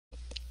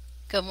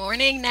Good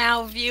morning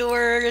now,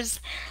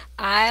 viewers.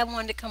 I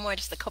wanted to come on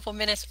just a couple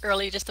minutes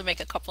early just to make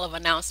a couple of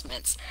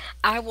announcements.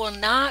 I will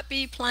not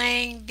be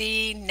playing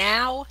the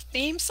Now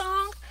theme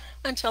song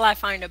until I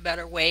find a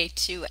better way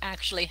to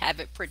actually have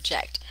it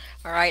project.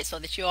 All right, so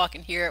that you all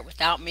can hear it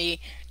without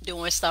me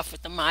doing stuff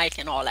with the mic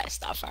and all that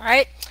stuff. All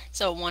right,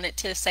 so wanted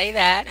to say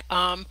that.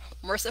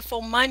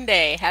 Merciful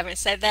Monday. Haven't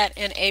said that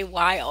in a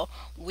while.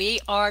 We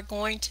are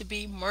going to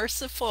be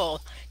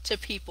merciful to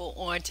people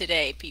on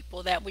today,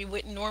 people that we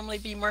wouldn't normally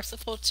be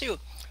merciful to,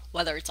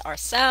 whether it's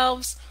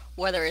ourselves,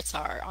 whether it's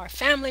our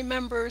family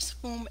members,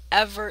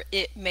 whomever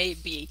it may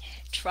be.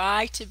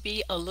 Try to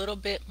be a little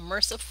bit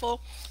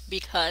merciful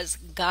because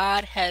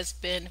God has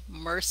been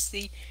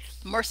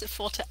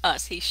merciful to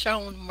us. He's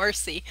shown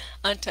mercy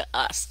unto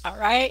us. All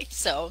right.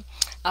 So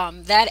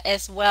that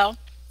as well.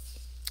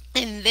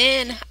 And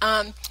then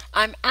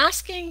I'm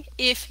asking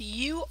if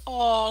you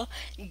all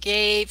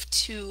gave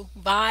to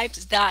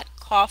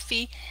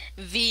Vibes.coffee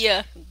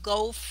via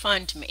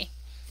GoFundMe.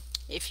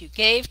 If you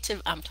gave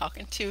to, I'm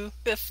talking too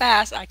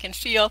fast, I can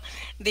feel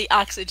the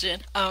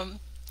oxygen.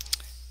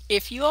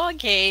 If you all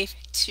gave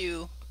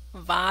to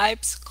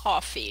Vibes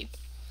Coffee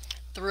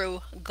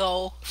through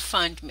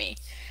GoFundMe,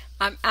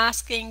 I'm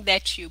asking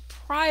that you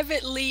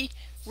privately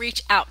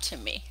reach out to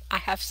me. I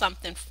have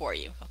something for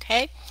you,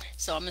 okay?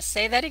 So I'm going to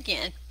say that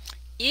again.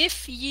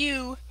 If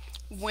you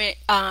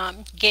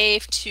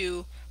gave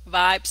to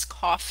Vibes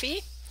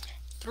Coffee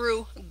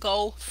through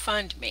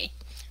GoFundMe,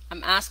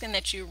 I'm asking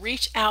that you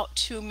reach out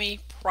to me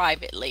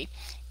privately.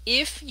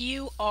 If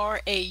you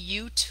are a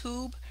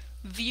YouTube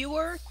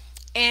viewer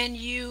and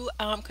you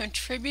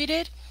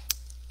contributed,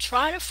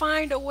 try to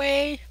find a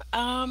way.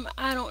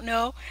 I don't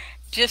know.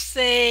 Just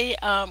say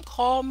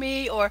call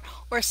me or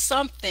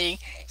something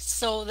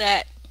so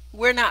that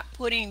we're not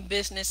putting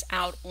business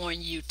out on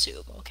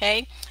YouTube.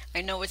 Okay.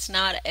 I know it's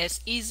not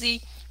as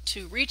easy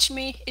to reach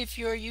me if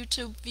you're a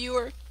YouTube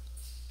viewer,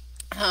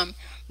 um,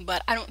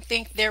 but I don't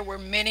think there were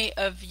many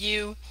of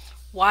you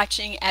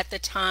watching at the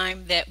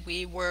time that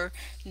we were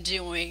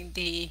doing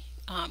the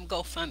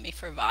GoFundMe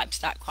for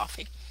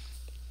Vibes.coffee.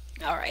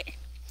 All right.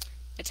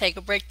 I take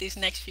a break these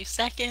next few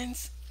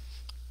seconds,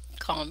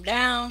 calm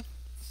down,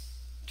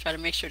 try to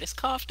make sure this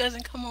cough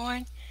doesn't come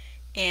on,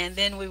 and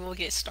then we will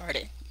get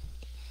started.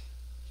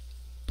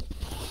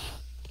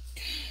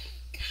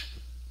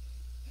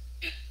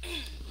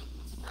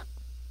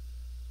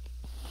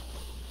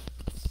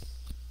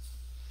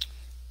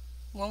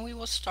 When we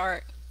will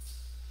start,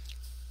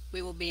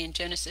 we will be in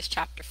Genesis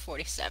chapter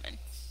 47,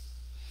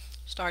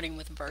 starting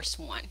with verse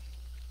 1.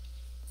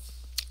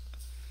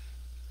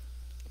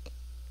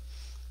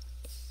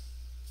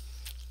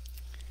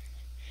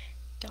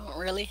 Don't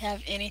really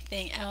have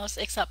anything else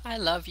except I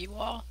love you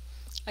all.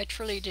 I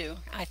truly do.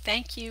 I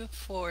thank you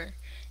for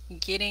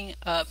getting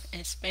up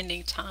and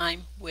spending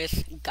time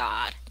with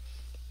God.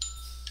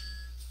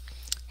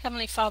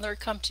 Heavenly Father, I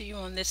come to you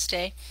on this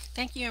day.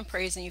 Thank you and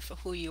praising you for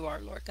who you are,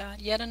 Lord God.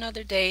 Yet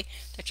another day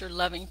that your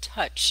loving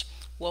touch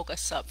woke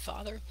us up,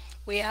 Father.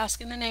 We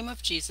ask in the name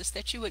of Jesus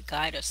that you would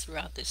guide us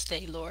throughout this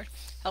day, Lord.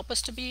 Help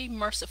us to be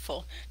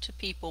merciful to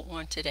people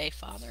on today,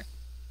 Father.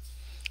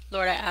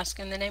 Lord, I ask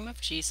in the name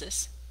of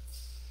Jesus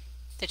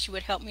that you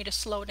would help me to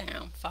slow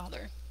down,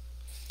 Father,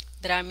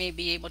 that I may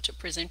be able to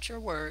present your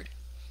word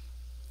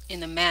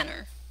in the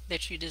manner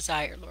that you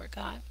desire, Lord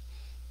God.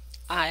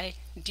 I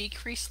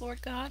decrease,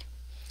 Lord God,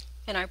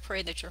 and I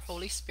pray that your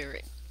Holy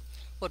Spirit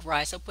would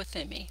rise up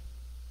within me.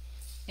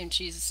 In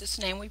Jesus'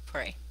 name we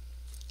pray.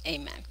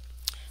 Amen.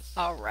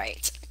 All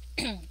right.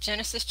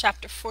 Genesis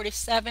chapter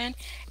 47,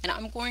 and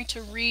I'm going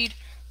to read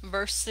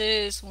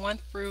verses 1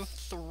 through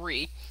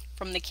 3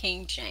 from the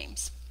King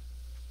James.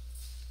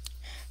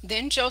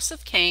 Then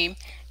Joseph came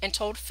and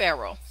told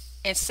Pharaoh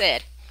and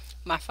said,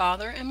 My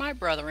father and my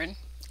brethren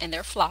and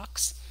their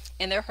flocks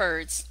and their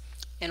herds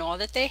and all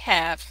that they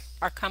have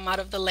are come out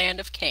of the land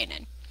of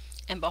Canaan,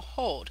 and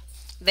behold,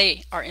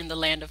 they are in the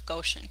land of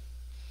Goshen.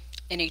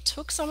 And he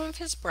took some of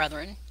his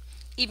brethren,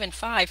 even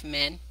 5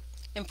 men,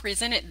 and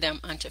presented them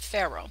unto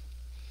Pharaoh.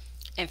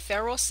 And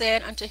Pharaoh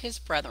said unto his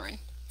brethren,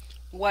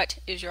 What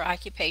is your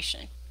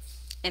occupation?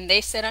 And they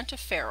said unto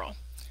Pharaoh,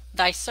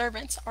 Thy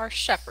servants are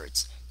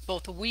shepherds,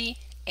 both we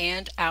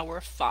and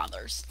our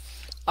fathers.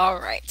 All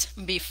right,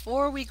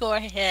 before we go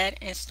ahead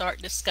and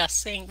start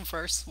discussing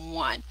verse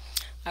 1,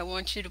 I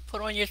want you to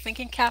put on your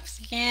thinking caps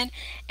again,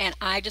 and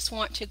I just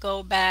want to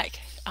go back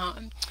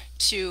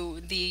to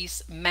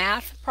these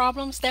math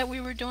problems that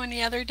we were doing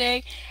the other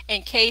day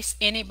in case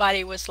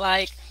anybody was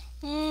like,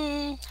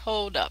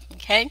 hold up,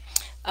 okay?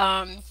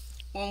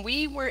 When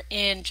we were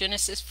in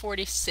Genesis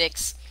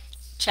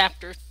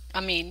chapter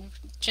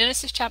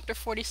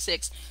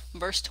 46,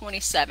 verse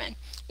 27,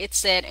 it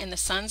said, And the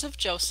sons of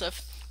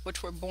Joseph,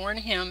 which were born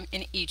him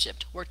in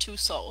Egypt, were 2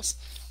 souls.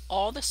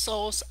 All the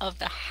souls of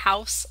the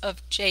house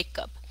of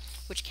Jacob,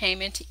 which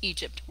came into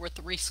Egypt, were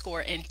 60.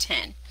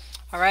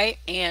 All right,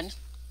 and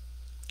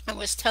I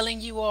was telling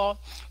you all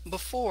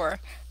before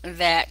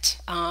that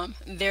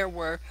there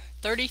were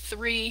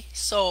 33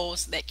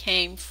 souls that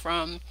came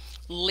from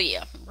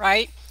Leah,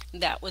 right?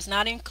 That was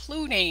not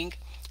including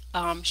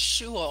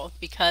Shuel,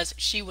 because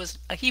he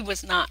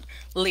was not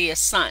Leah's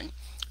son.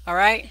 All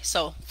right,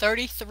 so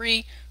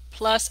 33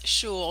 plus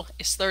Shul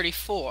is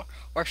 34,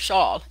 or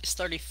Shaul is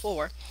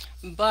 34.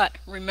 But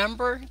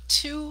remember,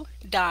 two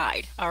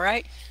died. All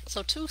right,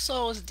 so two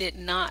souls did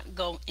not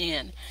go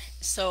in.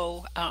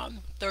 So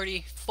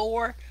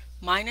 34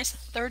 minus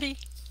 30,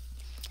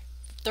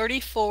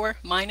 34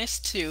 minus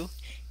 2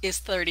 is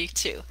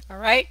 32. All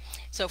right,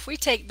 so if we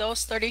take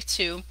those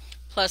 32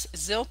 plus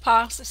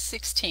Zilpah's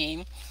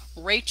 16,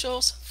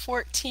 Rachel's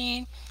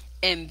 14,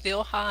 and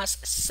Bilhah's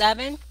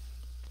 7,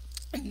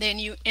 and then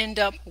you end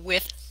up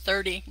with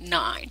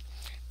 39.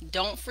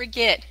 Don't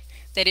forget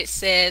that it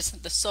says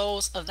the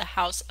souls of the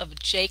house of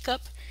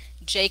Jacob.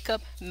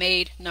 Jacob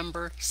made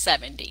number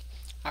 70.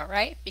 All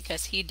right,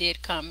 because he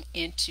did come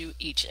into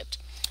Egypt.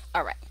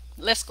 All right,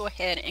 let's go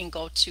ahead and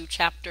go to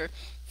chapter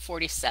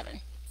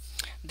 47.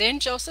 Then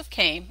Joseph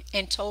came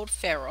and told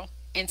Pharaoh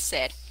and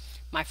said,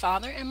 my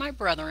father and my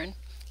brethren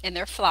and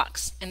their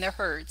flocks and their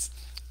herds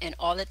and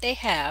all that they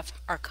have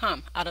are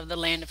come out of the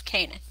land of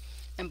Canaan.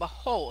 And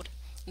behold,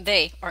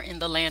 they are in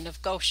the land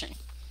of Goshen.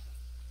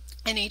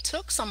 And he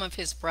took some of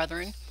his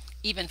brethren,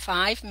 even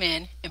 5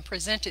 men, and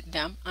presented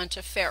them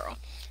unto Pharaoh.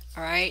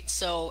 All right,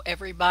 so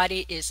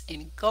everybody is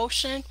in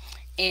Goshen,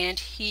 and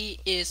he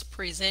is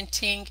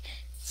presenting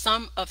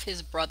some of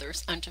his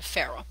brothers unto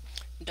Pharaoh.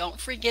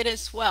 Don't forget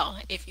as well,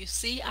 if you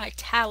see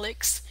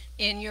italics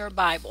in your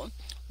Bible,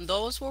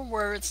 those were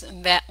words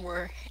that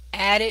were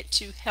added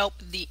to help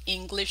the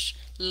English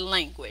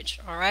language.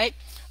 All right,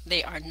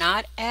 they are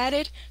not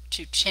added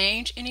to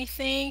change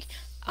anything.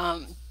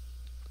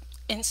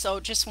 And so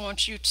just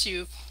want you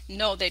to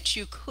know that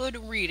you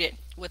could read it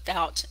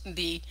without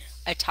the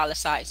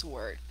italicized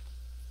word.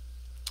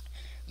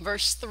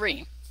 Verse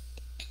 3.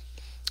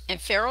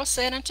 And Pharaoh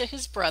said unto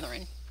his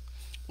brethren,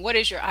 what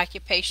is your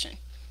occupation?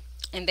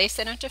 And they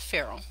said unto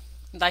Pharaoh,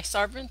 thy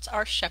servants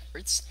are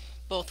shepherds,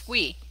 both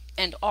we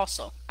and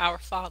also our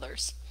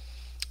fathers.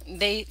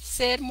 They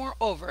said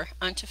moreover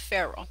unto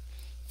Pharaoh,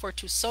 for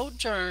to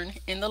sojourn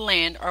in the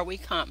land are we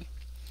come.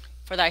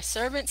 For thy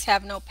servants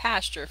have no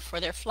pasture for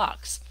their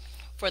flocks,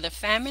 for the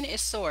famine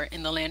is sore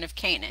in the land of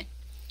Canaan.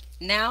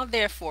 Now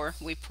therefore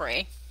we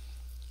pray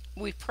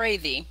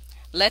thee,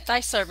 let thy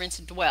servants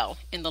dwell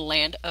in the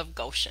land of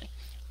Goshen.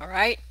 All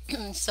right,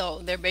 so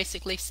they're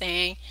basically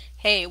saying,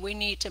 hey, we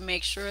need to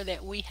make sure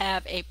that we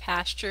have a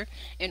pasture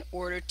in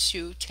order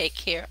to take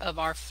care of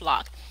our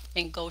flock,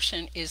 and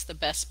Goshen is the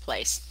best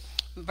place.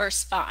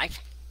 Verse 5.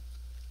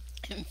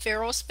 And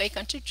Pharaoh spake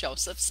unto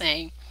Joseph,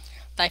 saying,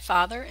 thy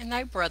father and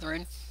thy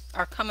brethren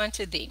are come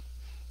unto thee.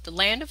 The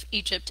land of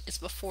Egypt is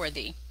before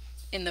thee.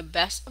 In the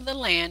best of the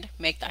land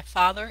make thy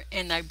father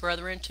and thy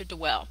brethren to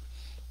dwell.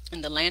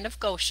 In the land of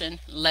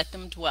Goshen let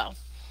them dwell.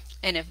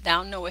 And if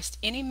thou knowest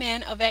any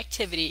man of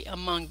activity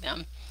among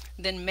them,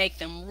 then make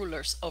them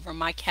rulers over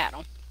my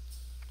cattle.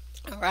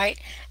 All right,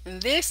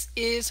 this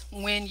is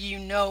when you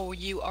know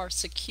you are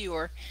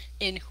secure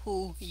in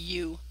who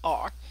you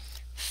are.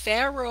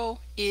 Pharaoh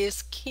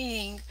is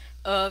king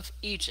of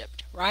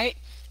Egypt, right?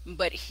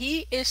 But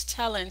he is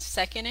telling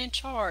second in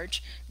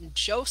charge,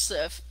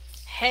 Joseph,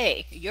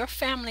 hey, your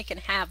family can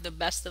have the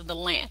best of the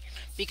land,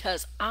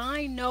 because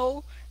I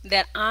know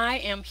that I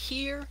am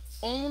here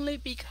only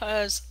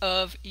because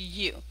of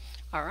you.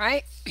 All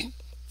right,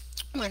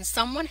 when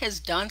someone has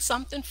done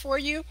something for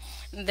you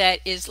that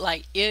is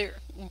like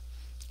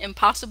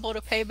impossible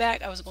to pay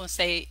back, I was going to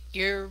say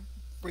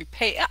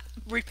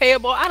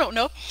repayable, I don't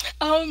know,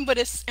 but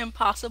it's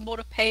impossible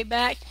to pay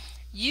back.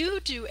 You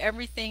do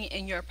everything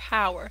in your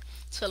power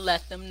to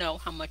let them know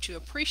how much you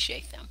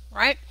appreciate them,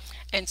 right?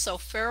 And so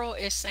Pharaoh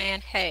is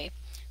saying, hey,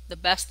 the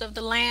best of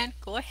the land,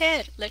 go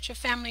ahead, let your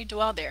family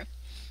dwell there.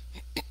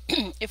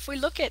 If we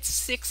look at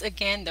 6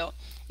 again, though,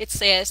 it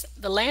says,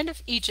 the land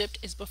of Egypt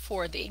is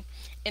before thee.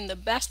 In the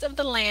best of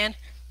the land,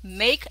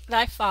 make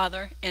thy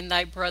father and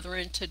thy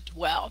brethren to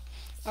dwell.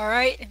 All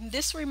right, and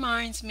this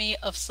reminds me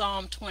of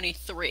Psalm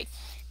 23.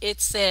 It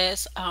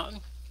says,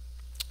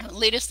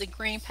 lead us in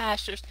green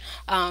pastures,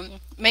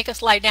 make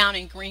us lie down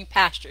in green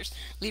pastures,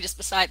 lead us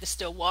beside the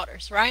still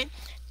waters, right?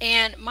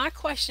 And my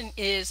question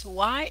is,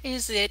 why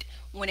is it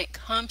when it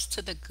comes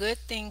to the good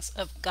things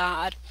of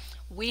God,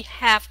 we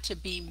have to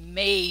be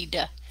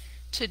made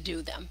to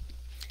do them?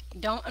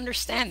 Don't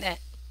understand that.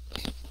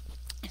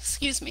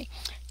 Excuse me.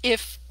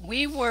 If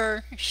we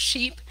were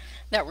sheep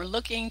that were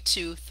looking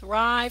to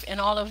thrive and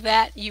all of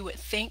that, you would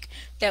think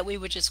that we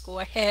would just go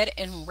ahead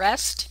and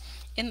rest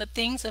in the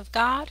things of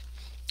God.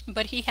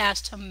 But he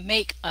has to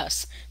make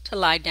us to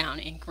lie down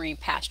in green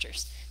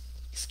pastures.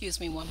 Excuse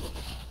me one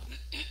moment.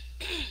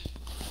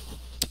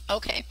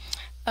 Okay.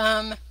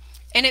 And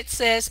it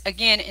says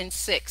again in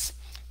 6,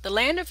 the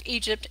land of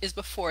Egypt is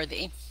before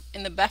thee.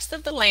 In the best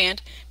of the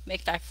land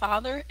make thy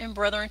father and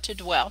brethren to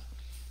dwell.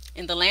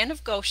 In the land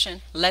of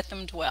Goshen let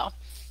them dwell.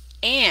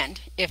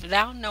 And if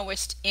thou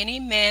knowest any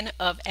men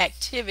of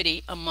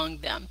activity among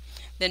them,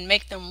 then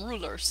make them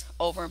rulers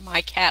over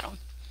my cattle.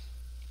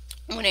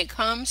 When it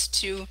comes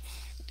to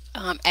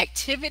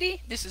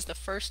Activity. This is the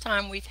first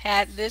time we've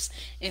had this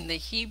in the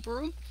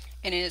Hebrew,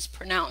 and it is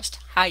pronounced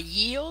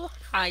Hayil,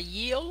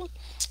 Hayil,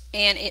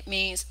 and it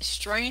means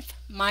strength,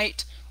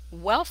 might,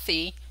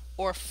 wealthy,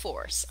 or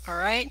force. All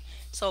right.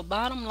 So,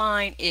 bottom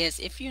line is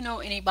if you know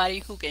anybody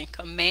who can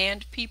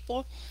command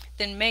people,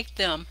 then make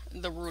them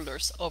the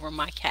rulers over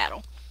my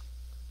cattle.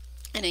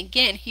 And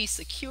again, he's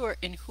secure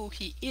in who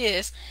he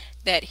is,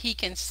 that he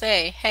can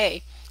say,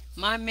 hey,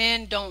 my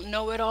men don't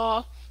know it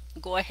all.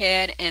 Go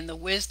ahead, and the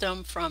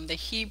wisdom from the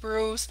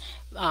Hebrews,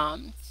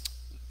 um,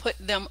 put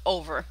them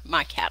over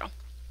my cattle.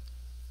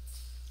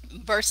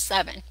 Verse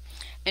 7.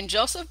 And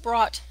Joseph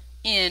brought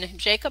in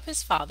Jacob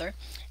his father,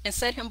 and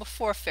set him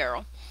before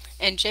Pharaoh.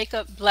 And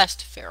Jacob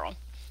blessed Pharaoh.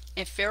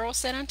 And Pharaoh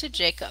said unto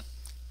Jacob,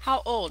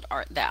 how old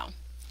art thou?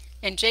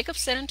 And Jacob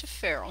said unto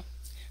Pharaoh,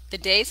 the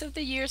days of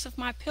the years of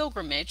my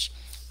pilgrimage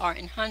are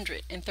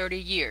 130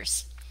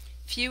 years.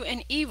 Few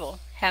and evil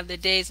have the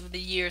days of the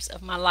years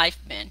of my life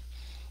been,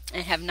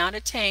 and have not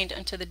attained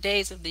unto the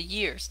days of the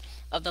years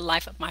of the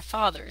life of my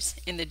fathers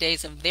in the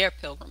days of their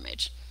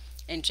pilgrimage.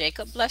 And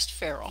Jacob blessed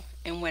Pharaoh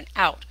and went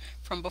out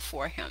from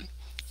before him.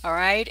 All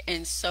right,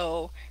 and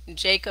so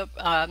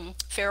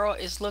Pharaoh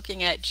is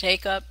looking at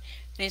Jacob,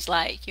 and he's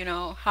like,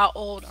 how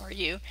old are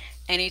you?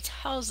 And he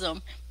tells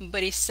him,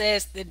 but he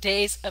says the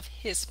days of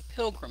his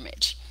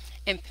pilgrimage.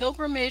 And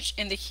pilgrimage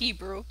in the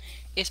Hebrew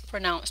is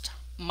pronounced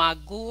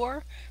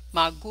magur,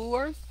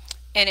 magur,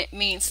 and it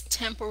means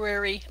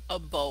temporary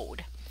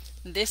abode.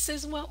 This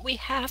is what we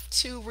have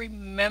to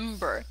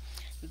remember.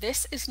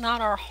 This is not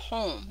our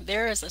home.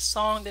 There is a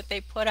song that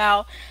they put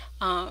out,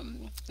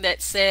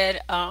 that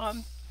said,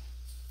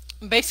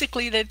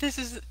 basically, that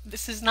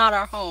this is not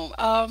our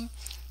home.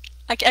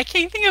 I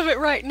can't think of it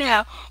right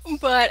now,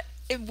 but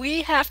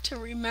we have to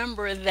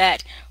remember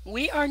that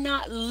we are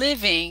not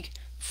living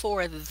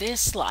for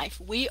this life.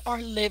 We are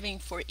living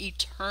for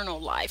eternal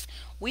life.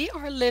 We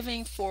are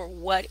living for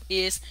what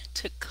is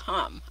to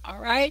come. All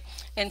right.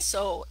 And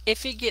so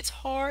if it gets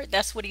hard,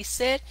 that's what he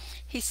said.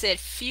 He said,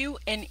 few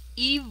and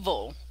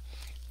evil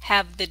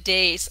have the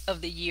days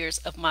of the years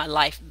of my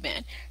life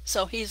been.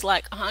 So he's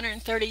like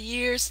 130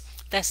 years,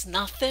 that's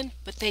nothing,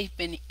 but they've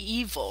been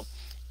evil.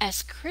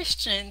 As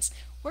Christians,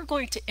 we're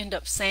going to end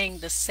up saying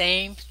the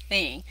same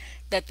thing,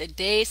 that the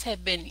days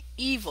have been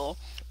evil,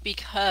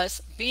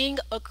 because being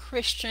a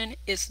Christian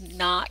is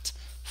not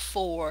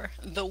for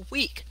the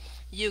weak.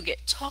 You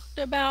get talked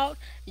about,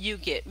 you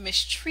get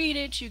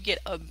mistreated, you get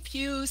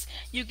abused,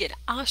 you get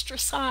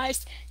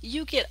ostracized,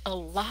 you get a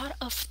lot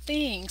of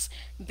things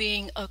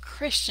being a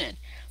Christian.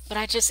 But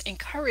I just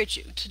encourage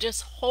you to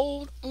just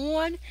hold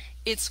on.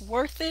 It's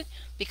worth it,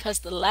 because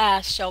the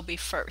last shall be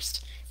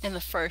first, and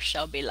the first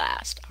shall be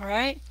last. All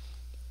right?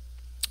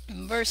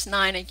 Verse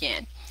 9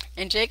 again.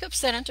 And Jacob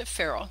said unto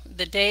Pharaoh,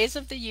 the days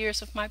of the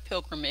years of my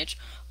pilgrimage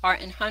are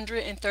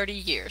 130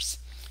 years.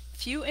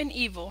 Few and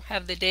evil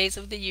have the days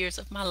of the years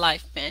of my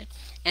life been,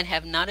 and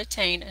have not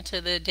attained unto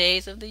the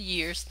days of the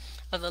years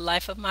of the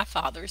life of my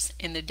fathers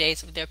in the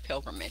days of their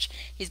pilgrimage.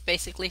 He's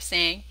basically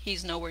saying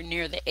he's nowhere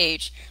near the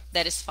age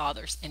that his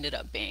fathers ended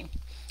up being.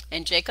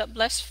 And Jacob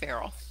blessed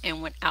Pharaoh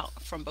and went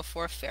out from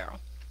before Pharaoh.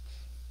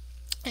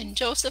 And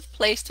Joseph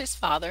placed his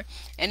father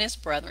and his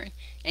brethren,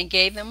 and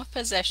gave them a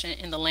possession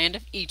in the land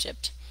of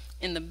Egypt,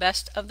 in the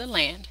best of the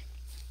land,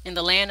 in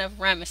the land of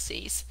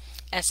Ramesses,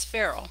 as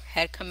Pharaoh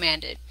had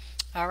commanded.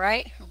 All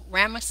right,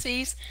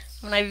 Ramesses.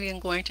 I'm not even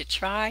going to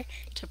try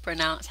to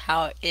pronounce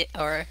how it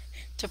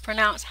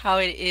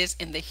is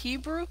in the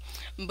Hebrew,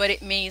 but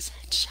it means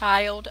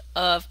child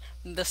of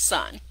the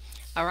sun.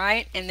 All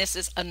right, and this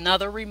is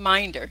another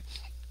reminder.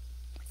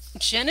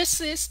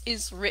 Genesis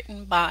is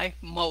written by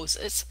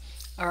Moses.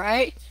 All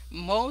right,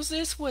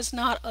 Moses was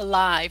not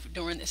alive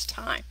during this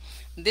time.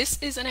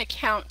 This is an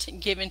account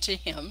given to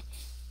him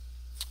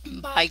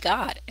by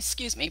God,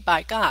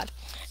 by God.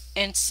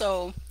 And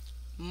so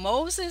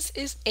Moses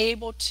is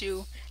able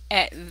to,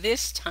 at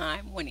this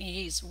time when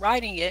he's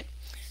writing it,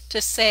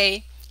 to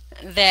say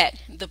that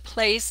the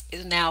place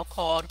is now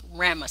called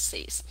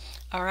Ramesses.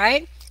 All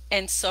right,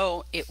 and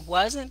so it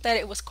wasn't that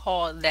it was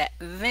called that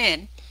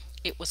then,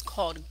 it was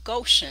called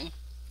Goshen,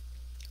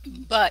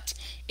 but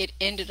it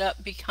ended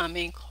up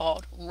becoming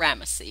called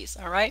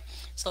Ramesses. All right,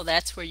 so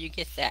that's where you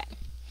get that.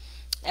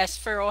 As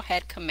Pharaoh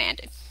had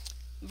commanded.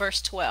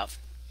 Verse 12.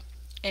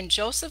 And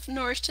Joseph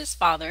nourished his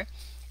father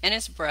and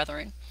his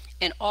brethren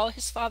and all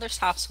his father's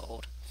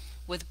household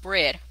with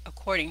bread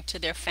according to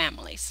their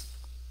families.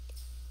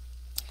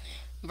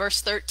 Verse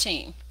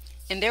 13.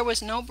 And there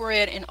was no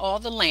bread in all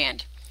the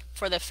land,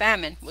 for the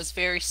famine was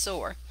very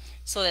sore,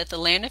 so that the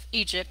land of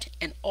Egypt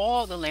and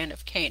all the land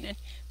of Canaan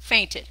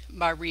fainted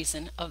by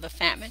reason of the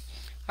famine.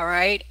 All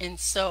right, and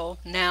so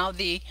now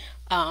the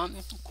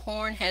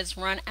corn has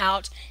run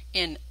out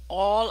in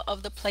all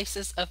of the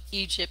places of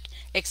Egypt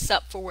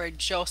except for where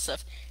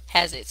Joseph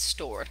has it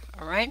stored.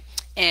 All right,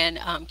 and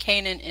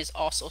Canaan is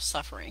also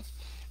suffering.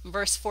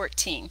 Verse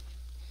 14.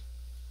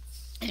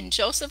 And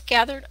Joseph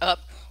gathered up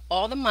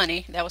all the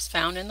money that was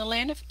found in the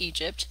land of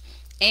Egypt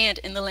and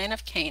in the land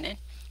of Canaan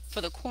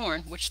for the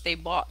corn which they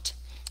bought,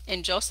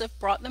 And Joseph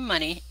brought the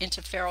money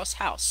into Pharaoh's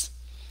house.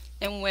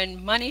 And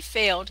when money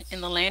failed in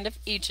the land of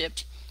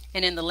Egypt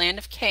and in the land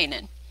of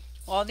Canaan,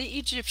 all the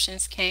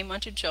Egyptians came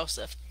unto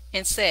Joseph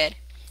and said,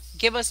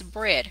 Give us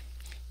bread,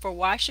 for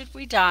why should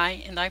we die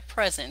in thy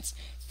presence?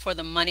 For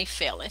the money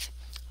faileth.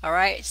 All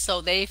right,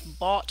 so they've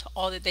bought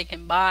all that they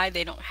can buy.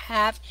 They don't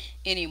have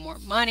any more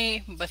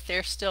money, but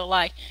they're still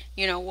like,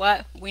 you know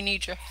what? We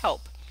need your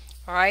help.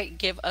 All right,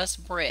 give us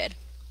bread.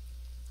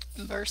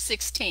 Verse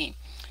 16.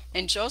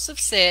 And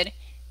Joseph said,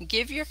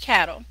 Give your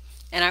cattle,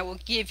 and I will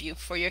give you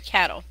for your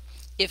cattle,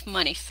 if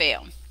money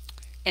fail.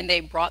 And they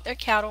brought their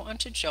cattle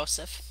unto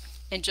Joseph,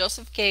 and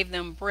Joseph gave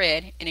them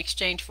bread in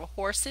exchange for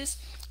horses,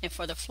 and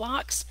for the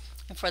flocks,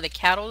 and for the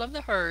cattle of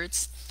the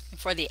herds, and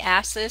for the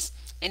asses,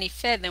 and he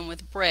fed them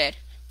with bread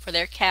for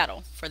their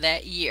cattle for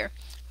that year.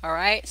 All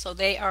right, so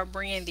they are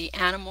bringing the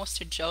animals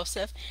to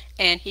Joseph,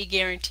 and he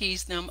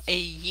guarantees them a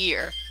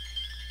year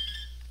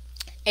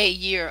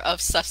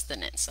of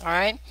sustenance. All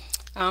right,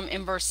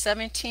 in verse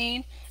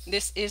 17,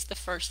 this is the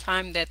first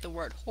time that the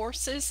word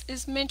horses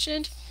is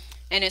mentioned,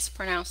 and it's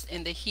pronounced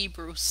in the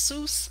Hebrew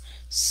sus,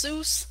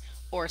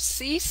 or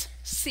cease,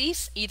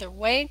 either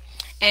way,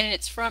 and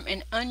it's from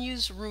an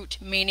unused root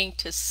meaning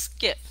to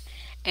skip,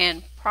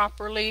 and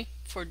properly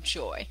for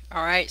joy.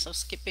 All right, so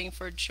skipping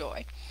for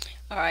joy.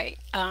 All right,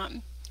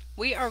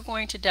 we are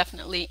going to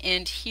definitely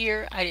end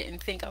here. I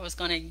didn't think I was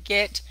going to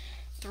get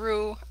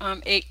through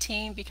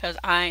 18 because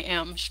I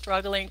am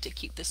struggling to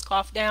keep this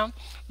cough down,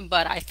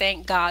 but I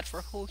thank God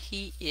for who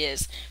he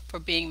is, for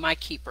being my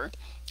keeper.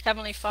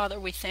 Heavenly Father,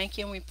 we thank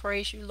you and we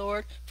praise you,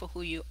 Lord, for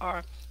who you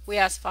are. We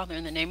ask, Father,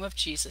 in the name of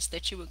Jesus,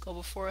 that you would go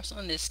before us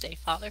on this day,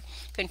 Father.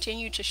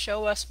 Continue to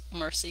show us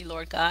mercy,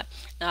 Lord God,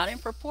 not in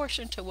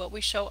proportion to what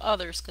we show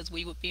others, because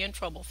we would be in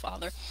trouble,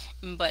 Father,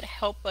 but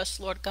help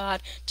us, Lord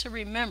God, to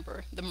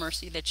remember the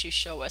mercy that you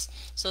show us,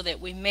 so that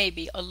we may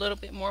be a little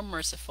bit more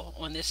merciful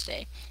on this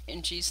day.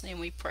 In Jesus' name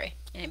we pray.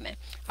 Amen.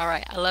 All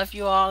right, I love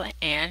you all,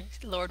 and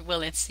Lord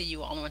willing, see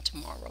you all on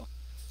tomorrow.